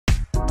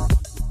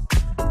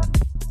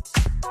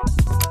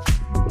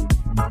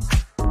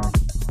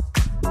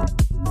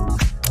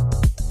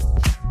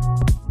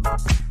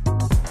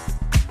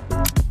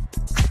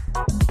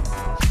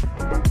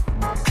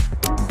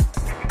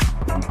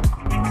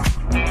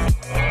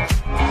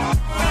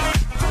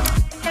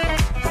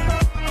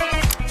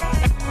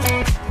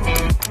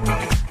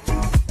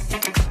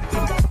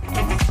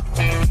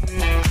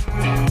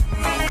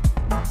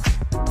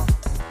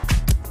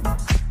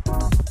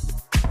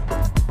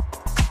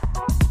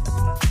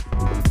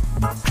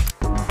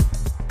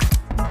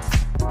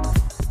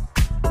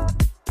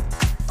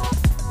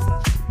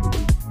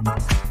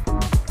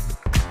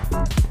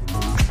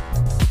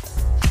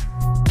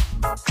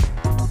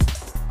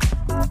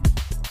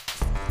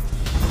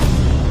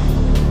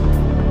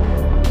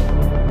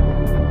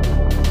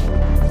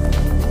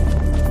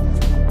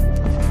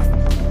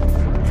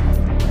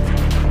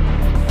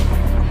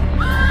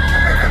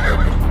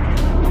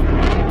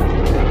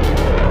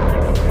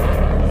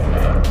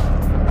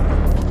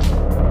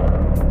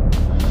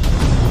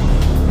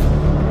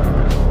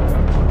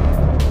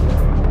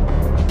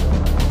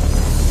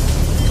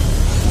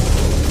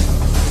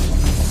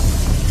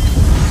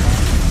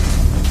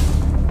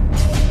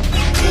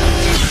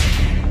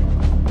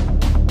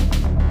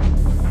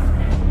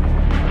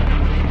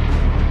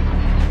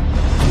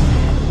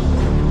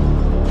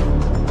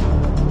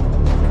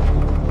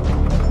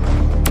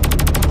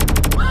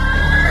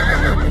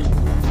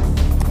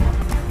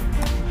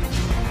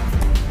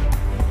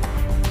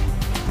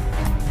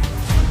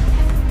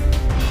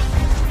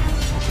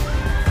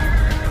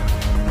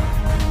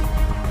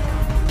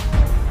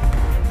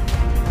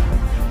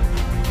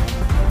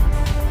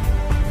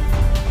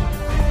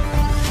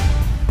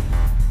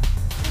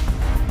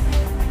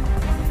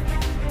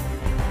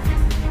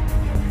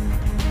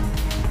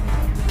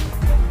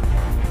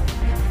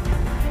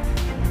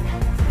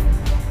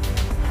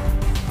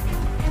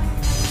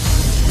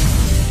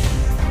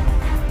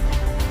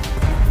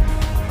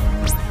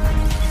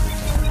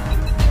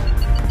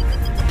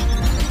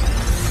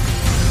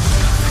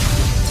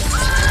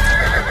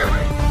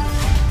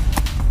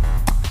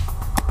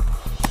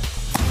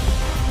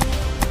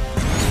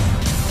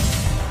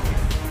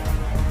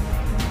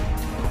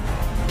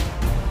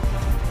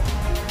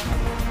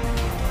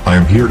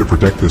here to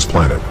protect this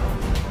planet.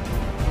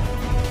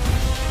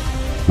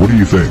 What do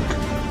you think?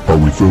 Are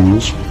we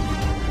fools?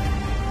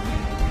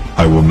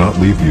 I will not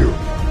leave you.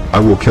 I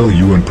will kill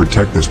you and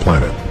protect this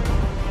planet.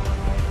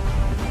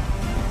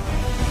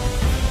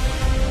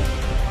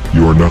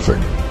 You are nothing.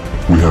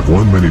 We have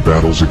won many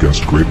battles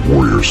against great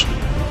warriors.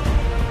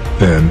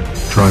 Then,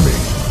 try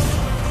me.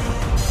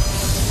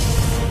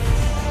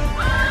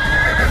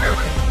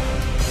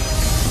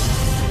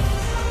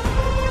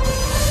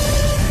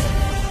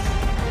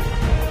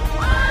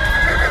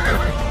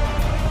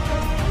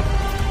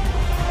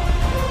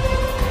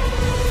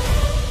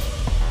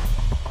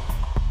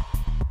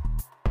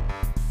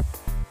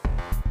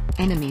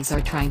 Enemies are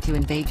trying to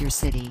invade your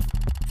city.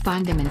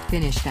 Find them and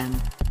finish them.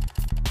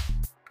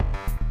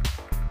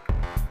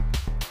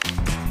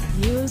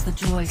 Use the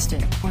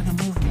joystick for the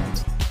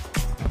movement.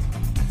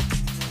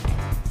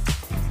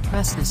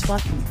 Press this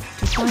button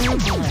to fire a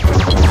bullet.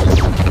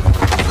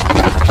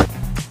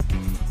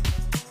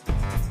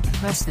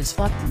 Press this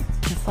button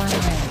to fire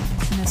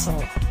a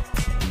missile.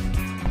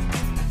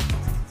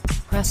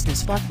 Press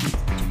this button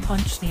to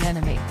punch the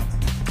enemy.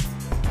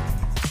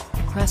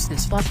 Press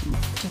this button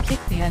to kick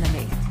the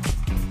enemy.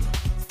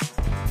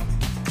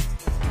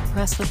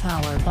 Press the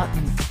power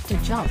button to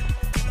jump.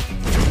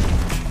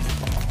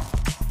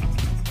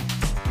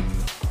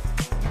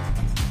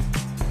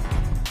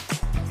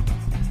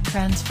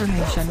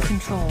 Transformation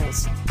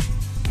controls.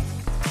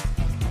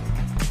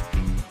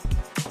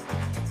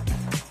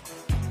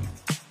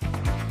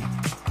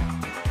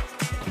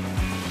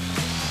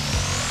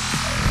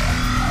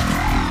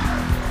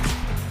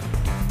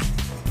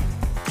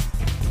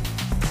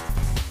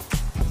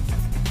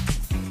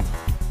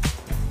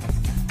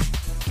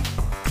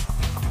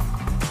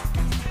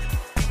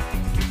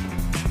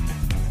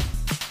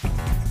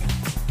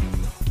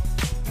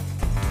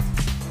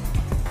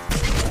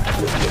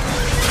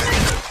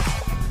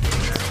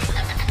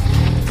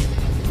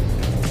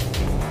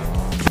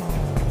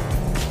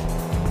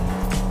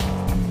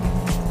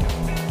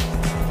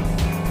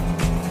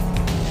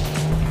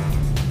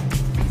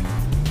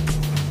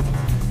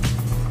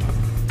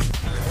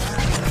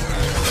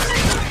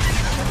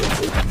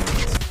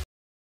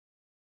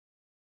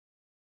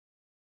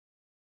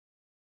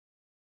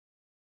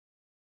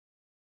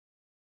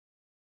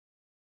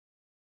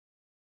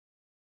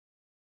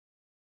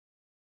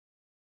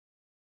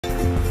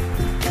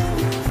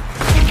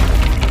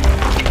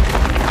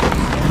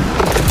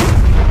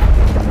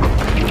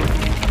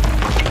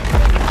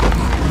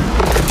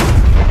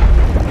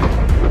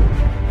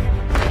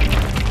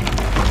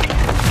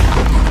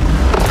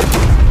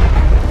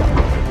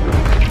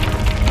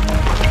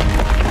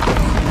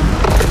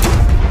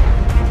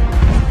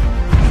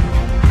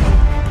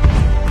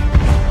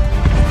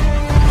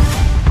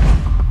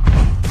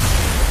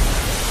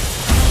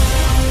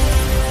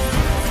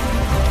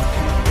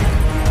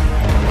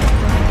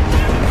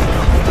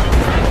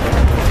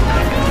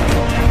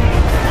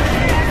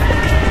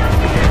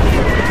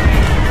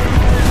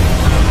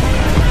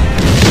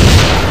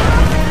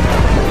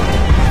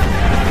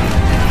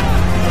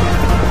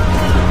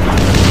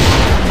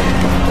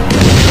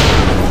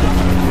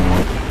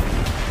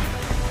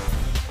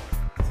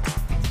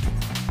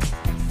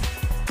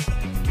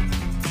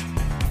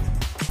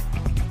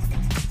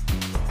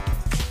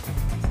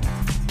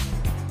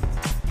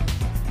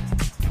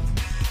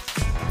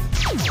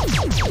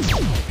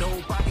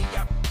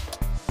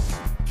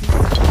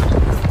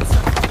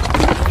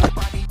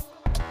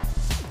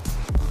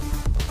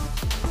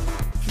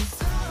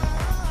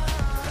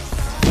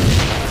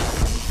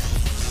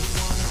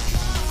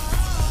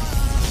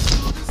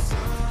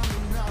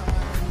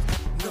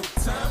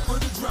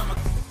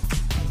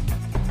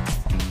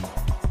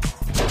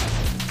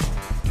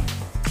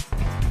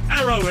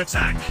 Arrow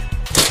attack!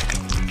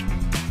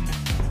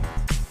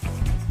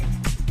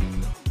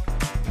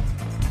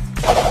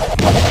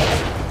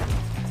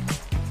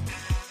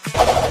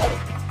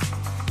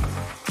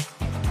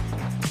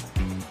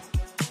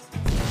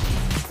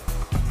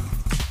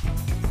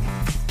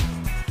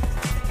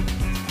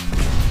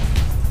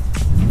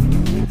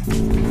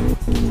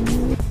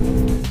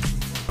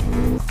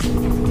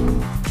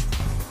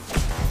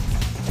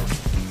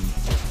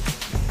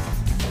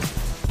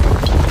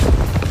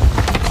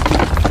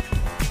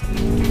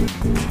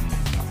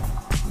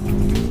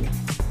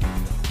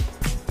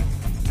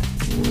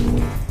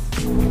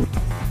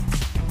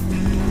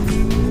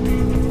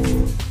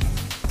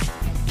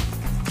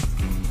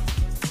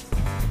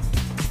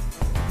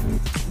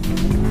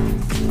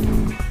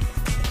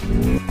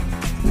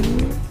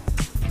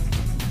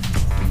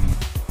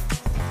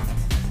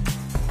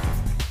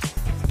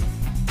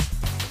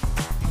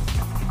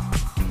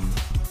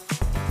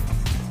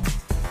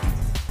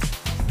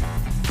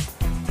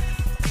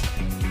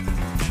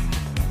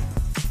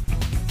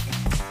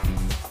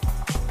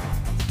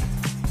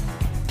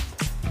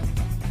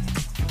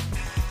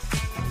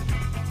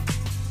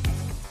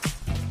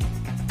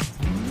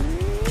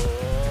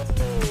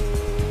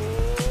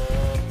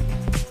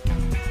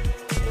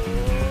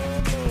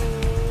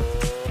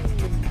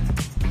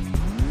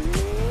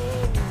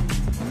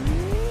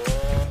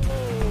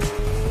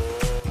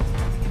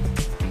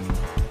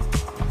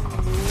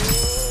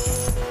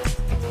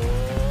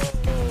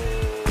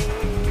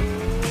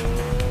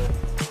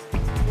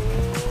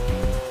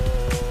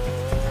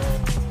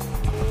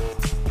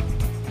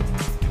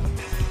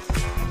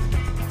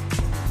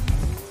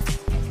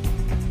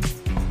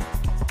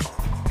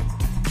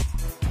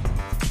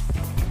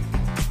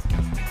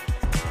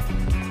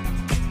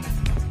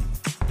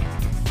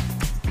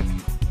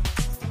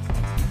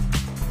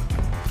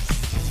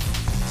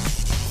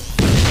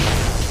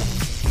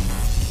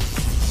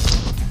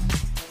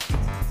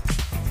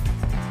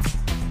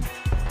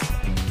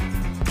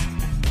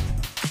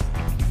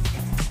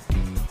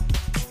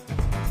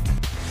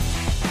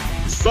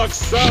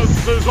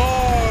 Success is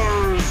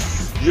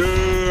ours!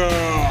 Yeah!